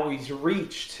Howie's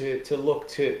reach to look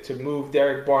to move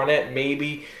Derek Barnett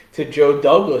maybe to Joe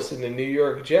Douglas in the New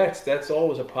York Jets. That's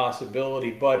always a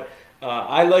possibility. But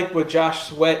I like what Josh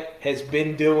Sweat has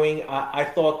been doing. I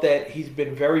thought that he's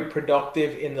been very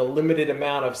productive in the limited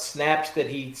amount of snaps that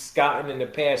he's gotten in the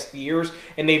past years,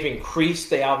 and they've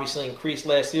increased. They obviously increased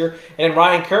last year. And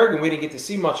Ryan Kerrigan, we didn't get to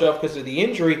see much of because of the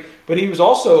injury, but he was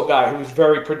also a guy who was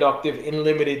very productive in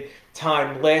limited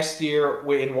time last year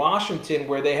in Washington,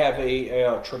 where they have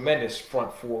a tremendous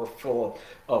front four full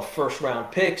of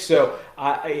first-round picks. So,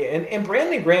 and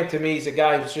Brandon Graham to me is a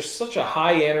guy who's just such a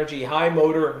high energy, high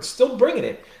motor, and still bringing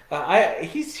it. I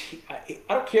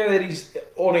don't care that he's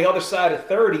on the other side of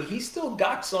 30. He's still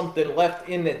got something left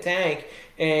in the tank.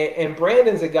 And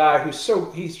Brandon's a guy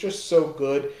he's just so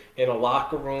good in a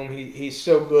locker room. He's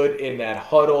so good in that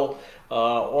huddle,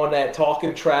 on that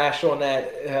talking trash, on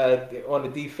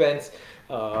the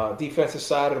defensive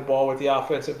side of the ball with the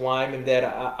offensive linemen. That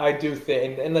I do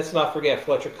think, and let's not forget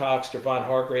Fletcher Cox, Javon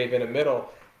Hargrave in the middle.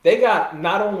 They got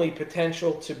not only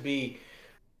potential to be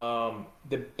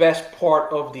the best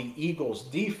part of the Eagles'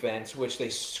 defense, which they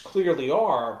clearly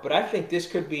are, but I think this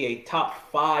could be a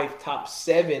top 5, top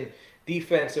 7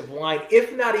 defensive line,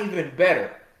 if not even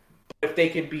better. If they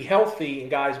can be healthy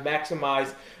and guys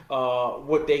maximize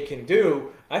what they can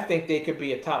do, I think they could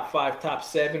be a top 5, top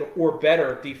 7 or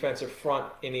better defensive front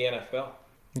in the NFL.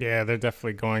 Yeah, they're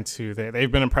definitely going to.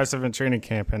 They've been impressive in training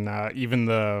camp, and even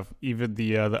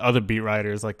the other beat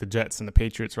writers like the Jets and the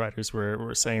Patriots writers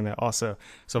were saying that also.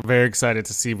 So very excited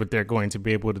to see what they're going to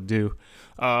be able to do.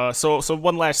 So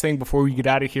one last thing before we get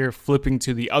out of here, flipping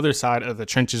to the other side of the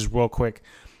trenches real quick.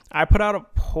 I put out a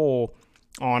poll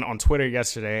on Twitter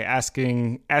yesterday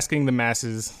asking the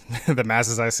masses,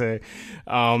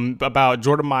 about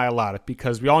Jordan Mailata,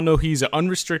 because we all know he's an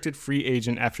unrestricted free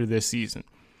agent after this season.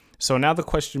 So now the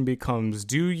question becomes,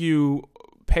 do you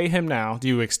pay him now? Do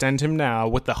you extend him now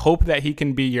with the hope that he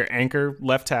can be your anchor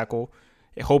left tackle,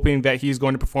 hoping that he's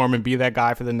going to perform and be that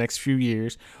guy for the next few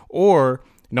years? Or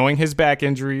knowing his back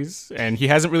injuries, and he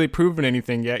hasn't really proven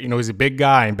anything yet. You know, he's a big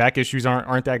guy and back issues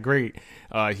aren't that great.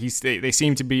 They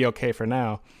seem to be okay for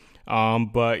now.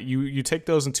 But you take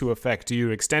those into effect. Do you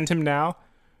extend him now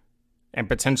and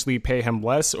potentially pay him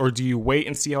less, or do you wait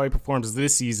and see how he performs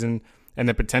this season and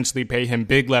then potentially pay him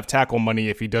big left tackle money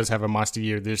if he does have a monster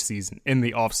year this season in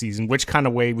the off season? Which kind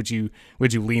of way would you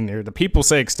lean there? The people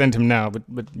say extend him now, but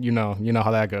you know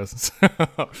how that goes.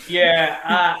 Yeah,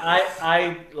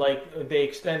 I like they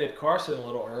extended Carson a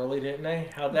little early, didn't they?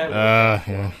 How'd that work?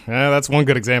 Yeah, that's one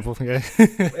good example. Yeah.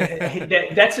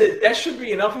 that should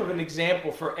be enough of an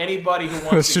example for anybody who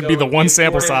wants. It should be the one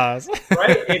sample size,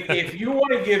 right? If you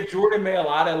want to give Jordan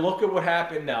Mailata, look at what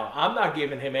happened. No, I'm not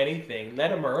giving him anything.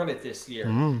 Let him earn it this year.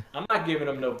 I'm not giving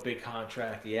him no big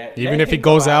contract yet. Even if he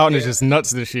goes out and is just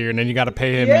nuts this year, and then you got to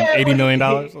pay him $80 million.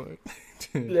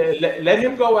 Let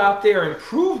him go out there and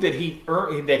prove that he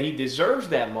deserves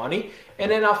that money,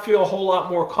 and then I'll feel a whole lot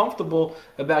more comfortable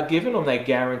about giving him that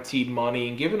guaranteed money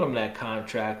and giving him that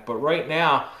contract. But right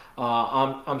now,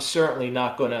 I'm certainly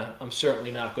not gonna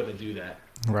do that.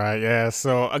 Right. Yeah.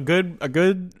 So a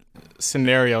good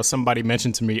scenario somebody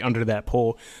mentioned to me under that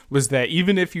poll was that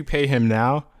even if you pay him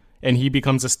now and he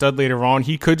becomes a stud later on,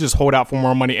 he could just hold out for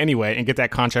more money anyway and get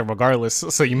that contract regardless.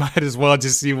 So you might as well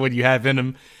just see what you have in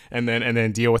him and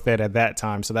then deal with it at that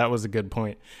time. So that was a good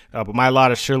point. But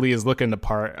Mailata surely is looking the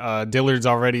part. Dillard's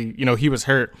already, he was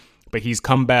hurt, but he's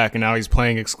come back and now he's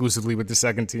playing exclusively with the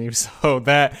second team. So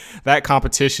that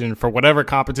competition, for whatever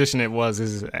competition it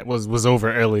was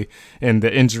over early, and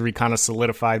the injury kind of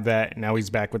solidified that. Now he's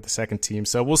back with the second team.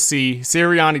 So we'll see.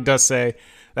 Sirianni does say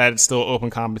that it's still open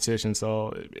competition,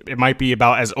 so it might be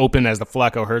about as open as the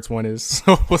Flacco Hurts one is.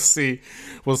 So we'll see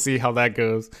how that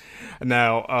goes.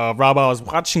 Now, Rob, I was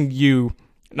watching you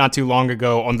not too long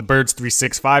ago on the Birds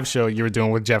 365 show you were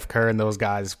doing with Jeff Kerr and those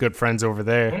guys, good friends over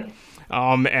there.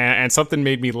 And something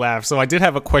made me laugh. So I did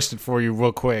have a question for you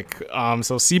real quick.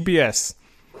 So CBS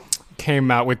came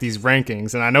out with these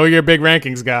rankings, and I know you're a big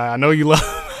rankings guy. I know you love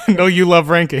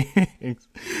rankings.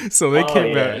 So they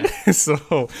came out.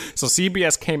 So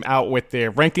CBS came out with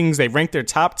their rankings. They ranked their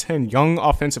top 10 young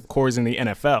offensive cores in the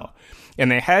NFL. And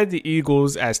they had the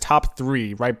Eagles as top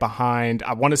 3, right behind,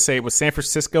 I want to say it was San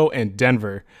Francisco and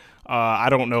Denver. I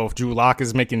don't know if Drew Lock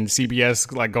is making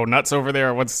CBS like go nuts over there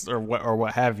or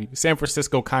what have you. San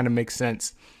Francisco kind of makes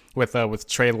sense with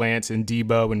Trey Lance and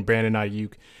Debo and Brandon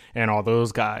Ayuk and all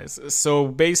those guys. So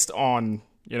based on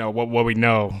what we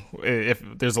know, if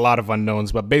there's a lot of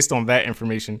unknowns, but based on that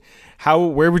information,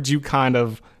 where would you kind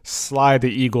of slide the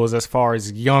Eagles as far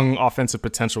as young offensive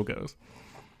potential goes?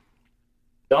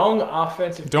 Young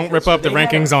offensive. Don't rip up the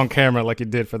rankings on camera like you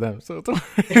did for them. So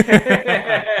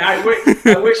I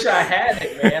wish I had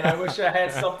it, man. I wish I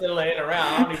had something laying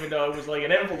around. I don't even know it was like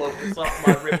an envelope or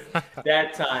something I ripped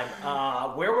that time.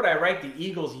 Where would I rank the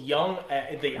Eagles' young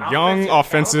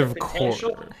offensive core?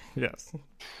 Yes.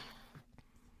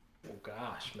 Oh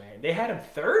gosh, man, they had them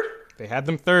third. They had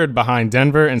them third behind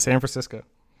Denver and San Francisco.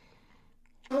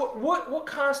 What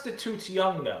constitutes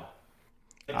young though?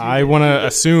 I want to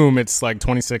assume it's like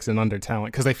 26 and under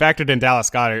talent because they factored in Dallas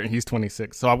Goedert and he's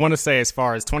 26. So I want to say as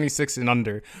far as 26 and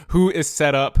under, who is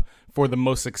set up for the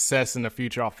most success in the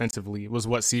future offensively was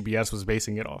what CBS was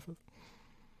basing it off of.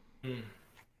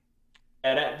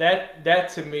 And that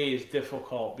to me is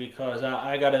difficult because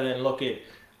I got to then look at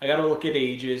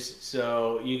ages.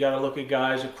 So you got to look at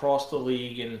guys across the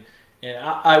league and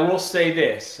I will say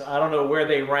this: I don't know where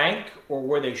they rank or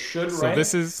where they should rank.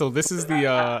 This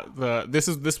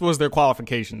was their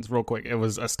qualifications. Real quick, it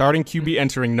was a starting QB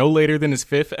entering no later than his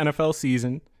 5th NFL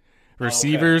season,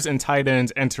 receivers and tight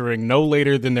ends entering no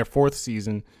later than their 4th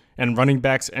season, and running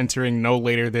backs entering no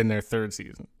later than their 3rd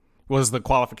season. Was the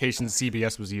qualifications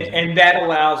CBS was using, and that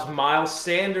allows Miles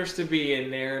Sanders to be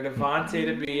in there, Devontae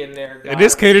to be in there. It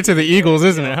is catered to the Eagles,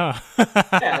 isn't it? Huh?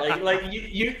 Yeah, like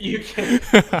you can.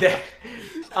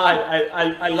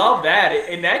 I love that.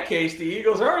 In that case, the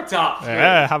Eagles are a top 3.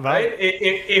 Yeah, how about right?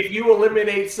 If you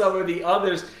eliminate some of the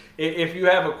others, if you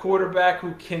have a quarterback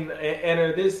who can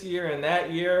enter this year and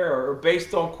that year, or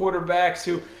based on quarterbacks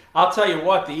who. I'll tell you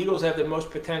what, the Eagles have the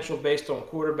most potential based on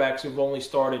quarterbacks who've only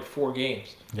started 4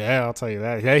 games. Yeah, I'll tell you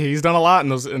that. Yeah, he's done a lot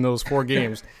in those 4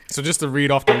 games. So just to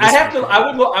read off the list. I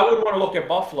would want to look at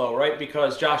Buffalo, right?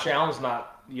 Because Josh Allen's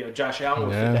not, Josh Allen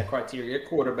would fit that criteria,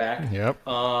 quarterback. Yep.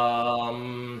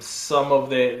 Some of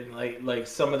the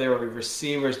some of their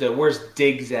receivers, where's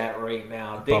Diggs at right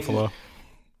now? Buffalo.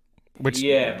 But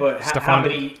how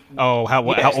many? Oh, how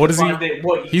old is he?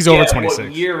 He's over 26.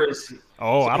 What year is?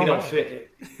 Oh, I don't know. Fit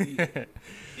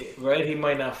right, he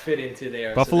might not fit into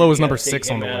there. Buffalo is number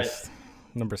 6 on the list.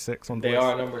 Number 6 on the list. They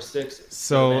are number 6.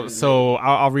 So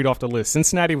I'll read off the list.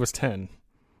 Cincinnati was 10.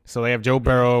 So they have Joe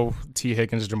Burrow, T.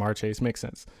 Higgins, Jamar Chase. Makes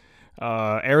sense.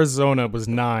 Arizona was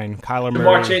 9. Kyler Murray.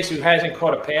 Jamar Chase, who hasn't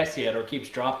caught a pass yet or keeps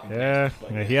dropping. Yeah,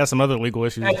 he has some other legal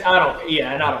issues. I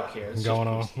don't care. It's going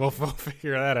on. We'll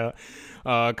figure that out.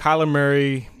 Kyler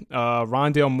Murray,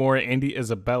 Rondale Moore, Andy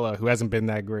Isabella, who hasn't been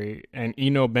that great, and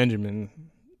Eno Benjamin.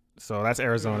 So that's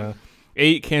Arizona.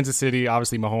 8, Kansas City.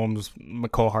 Obviously, Mahomes,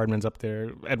 McCole Hardman's up there.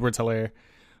 Edwards-Helaire.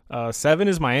 7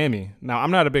 is Miami. Now,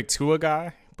 I'm not a big Tua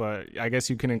guy, but I guess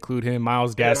you can include him.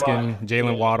 Myles Gaskin,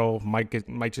 Jalen Waddle, Mike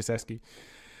Gesicki.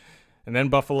 And then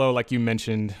Buffalo, like you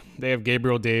mentioned, they have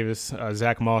Gabriel Davis,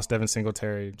 Zach Moss, Devin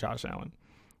Singletary, Josh Allen.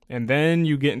 And then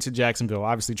you get into Jacksonville.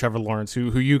 Obviously, Trevor Lawrence,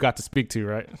 who you got to speak to,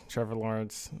 right? Trevor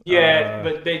Lawrence. Yeah,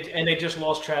 but they just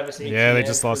lost Travis Etienne. Yeah, they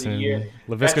just lost him.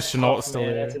 Laviska Shenault is still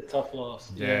there. That's a tough loss.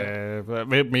 Yeah, but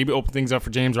maybe open things up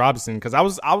for James Robinson because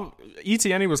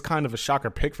Etienne was kind of a shocker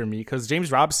pick for me because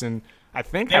James Robinson, I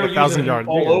think, had 1,000-yard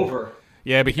all over.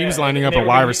 Yeah, but he was lining up a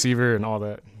wide receiver and all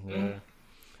that.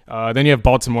 Yeah. Then you have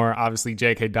Baltimore, obviously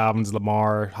J.K. Dobbins,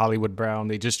 Lamar, Hollywood Brown.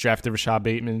 They just drafted Rashad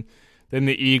Bateman. Then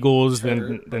the Eagles,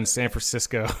 then San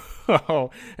Francisco,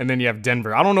 and then you have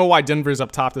Denver. I don't know why Denver's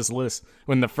up top this list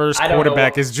when the first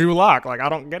quarterback is Drew Lock. Like, I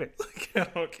don't get it.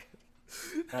 That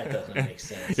doesn't make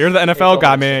sense. You're the NFL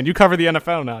guy, man. You cover the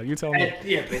NFL now. You tell me.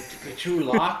 Yeah, but Drew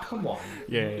Lock, come on.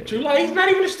 Yeah. Drew Lock, he's not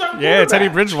even a starting quarterback. Yeah, Teddy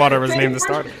Bridgewater was named the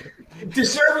starter.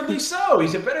 Deservedly so.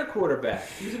 He's a better quarterback.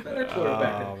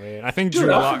 Oh, man. I think Dude,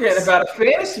 Drew I'm Lock's... forgetting about a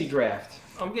fantasy draft.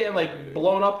 I'm getting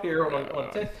blown up here on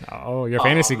Oh, you're a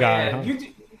fantasy guy, huh?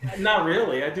 Not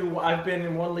really. I've been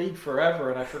in one league forever,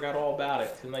 and I forgot all about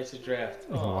it. Tonight's draft.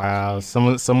 Oh, wow.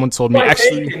 Someone told me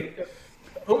actually.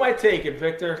 Who am I taking,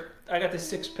 Victor? I got the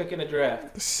 6th pick in the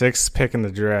draft. 6th pick in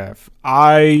the draft.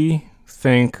 I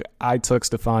think I took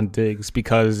Stephon Diggs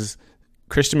because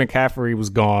Christian McCaffrey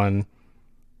was gone,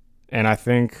 and I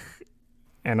think.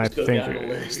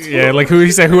 Yeah, like who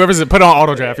he said, whoever's put on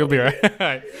auto draft, you'll be right.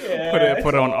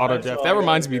 put on auto draft. That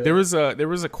reminds me, there was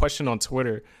a question on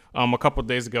Twitter a couple of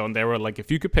days ago, and they were like,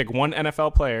 if you could pick one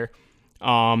NFL player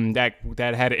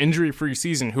that had an injury-free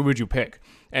season, who would you pick?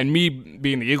 And me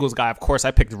being the Eagles guy, of course, I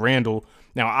picked Randall.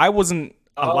 Now I wasn't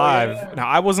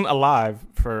alive.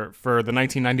 for the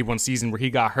 1991 season where he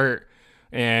got hurt.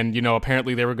 And,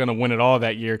 apparently they were going to win it all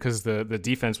that year because the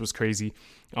defense was crazy.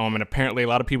 And apparently a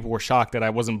lot of people were shocked that I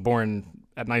wasn't born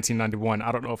at 1991.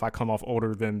 I don't know if I come off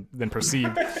older than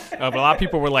perceived. But a lot of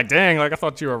people were like, dang, I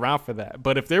thought you were around for that.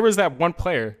 But if there was that one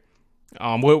player,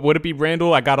 would it be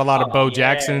Randall? I got a lot of Bo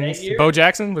Jackson. Bo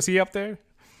Jackson, was he up there?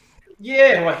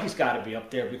 Yeah, well, he's got to be up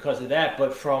there because of that.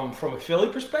 But from a Philly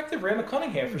perspective, Randall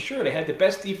Cunningham for sure. They had the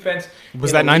best defense.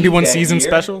 Was that 91 season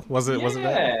special? Was it? Was it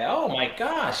that? Yeah. Oh my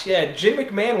gosh. Yeah. Jim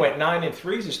McMahon went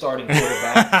 9-3 as a starting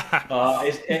quarterback,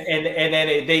 and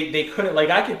then they couldn't.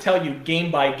 I could tell you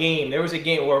game by game. There was a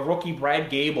game where rookie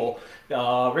Brad Gable,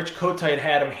 Rich Kotite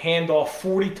had him hand off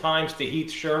 40 times to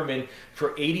Heath Sherman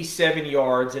for 87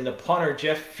 yards, and the punter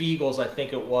Jeff Fiegels, I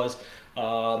think it was.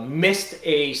 Missed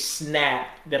a snap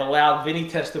that allowed Vinny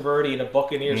Testaverde and the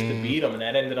Buccaneers to beat them, and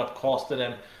that ended up costing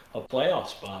them a playoff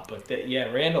spot. But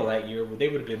Randall that year, they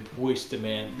would have been poised to,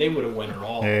 man. They would have won it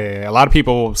all. Yeah, a lot of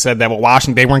people said that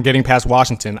Washington, they weren't getting past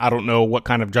Washington. I don't know what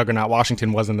kind of juggernaut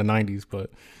Washington was in the 90s,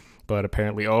 but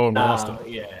apparently, lost them.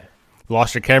 Yeah.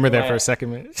 Lost your camera there for a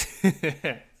second, man.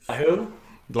 Who?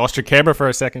 Lost your camera for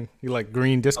a second. You like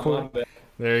green Discord?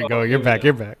 There you go. You're back.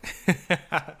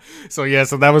 So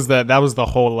that was the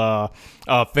whole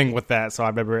thing with that. So I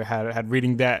remember had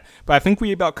reading that. But I think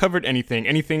we about covered anything.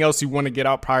 Anything else you want to get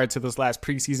out prior to this last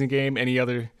preseason game? Any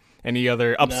other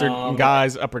ups or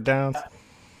guys, up or downs?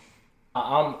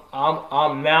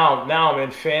 I'm now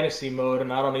in fantasy mode,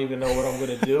 and I don't even know what I'm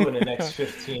going to do in the next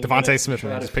 15 Devontae minutes. Smith,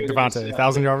 man. Just pick Devontae,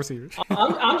 1,000-yard receivers.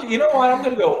 You know what? I'm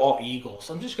going to go all Eagles.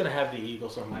 I'm just going to have the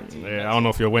Eagles on my team. Yeah, I don't know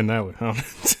if you'll win that one.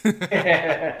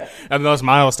 Unless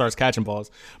Miles starts catching balls,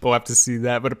 but we'll have to see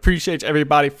that. But appreciate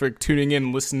everybody for tuning in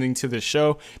and listening to the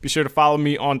show. Be sure to follow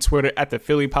me on Twitter at the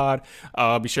Philly Pod.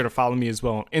 Be sure to follow me as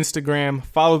well on Instagram.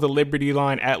 Follow the Liberty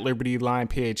Line at Liberty Line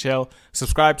PHL.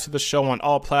 Subscribe to the show on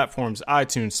all platforms: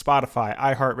 iTunes, Spotify,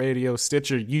 iHeartRadio,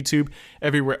 Stitcher, YouTube,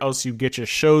 everywhere else you get your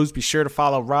shows. Be sure to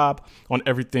follow Rob on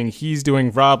everything he's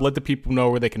doing. Rob, let the people know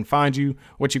where they can find you,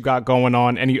 what you got going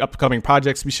on, any upcoming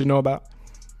projects we should know about.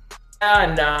 Nah,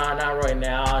 not right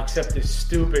now, except this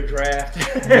stupid draft.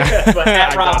 But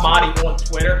at Rob Maaddi on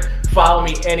Twitter. Follow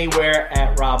me anywhere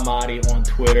at Rob Maaddi on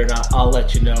Twitter, and I'll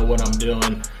let you know what I'm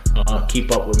doing.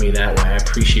 Keep up with me that way. I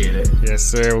appreciate it. Yes,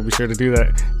 sir. We'll be sure to do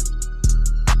that.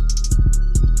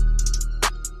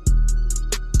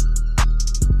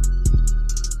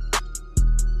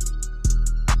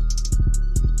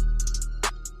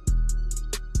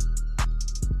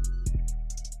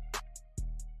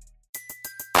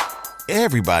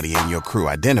 Everybody in your crew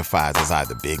identifies as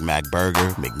either Big Mac Burger,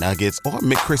 McNuggets, or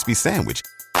McCrispy Sandwich.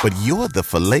 But you're the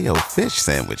Filet-O-Fish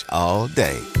Sandwich all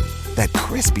day. That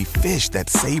crispy fish, that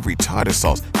savory tartar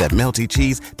sauce, that melty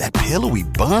cheese, that pillowy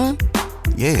bun.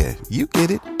 Yeah, you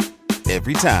get it.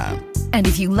 Every time. And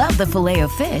if you love the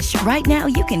Filet-O-Fish, right now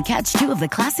you can catch two of the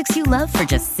classics you love for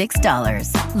just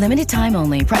 $6. Limited time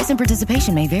only. Price and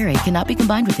participation may vary. Cannot be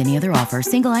combined with any other offer.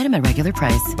 Single item at regular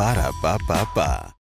price. Ba-da-ba-ba-ba.